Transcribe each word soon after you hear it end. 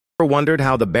Ever wondered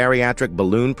how the bariatric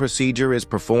balloon procedure is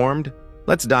performed?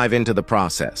 Let's dive into the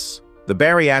process. The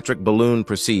bariatric balloon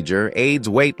procedure aids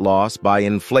weight loss by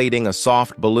inflating a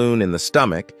soft balloon in the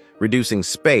stomach, reducing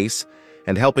space,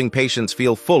 and helping patients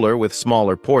feel fuller with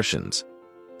smaller portions.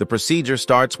 The procedure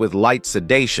starts with light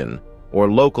sedation or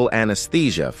local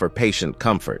anesthesia for patient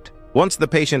comfort. Once the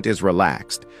patient is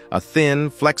relaxed, a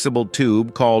thin, flexible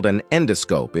tube called an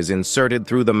endoscope is inserted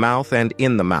through the mouth and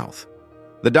in the mouth.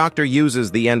 The doctor uses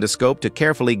the endoscope to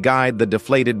carefully guide the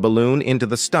deflated balloon into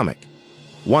the stomach.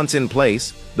 Once in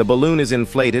place, the balloon is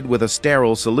inflated with a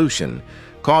sterile solution,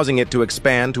 causing it to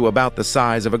expand to about the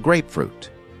size of a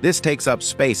grapefruit. This takes up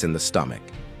space in the stomach,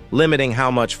 limiting how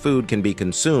much food can be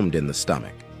consumed in the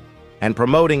stomach, and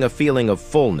promoting a feeling of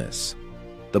fullness.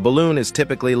 The balloon is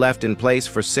typically left in place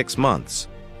for 6 months,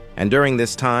 and during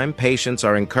this time, patients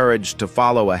are encouraged to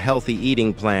follow a healthy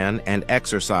eating plan and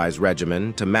exercise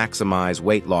regimen to maximize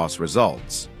weight loss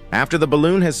results. After the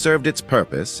balloon has served its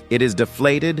purpose, it is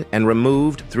deflated and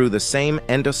removed through the same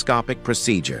endoscopic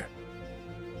procedure.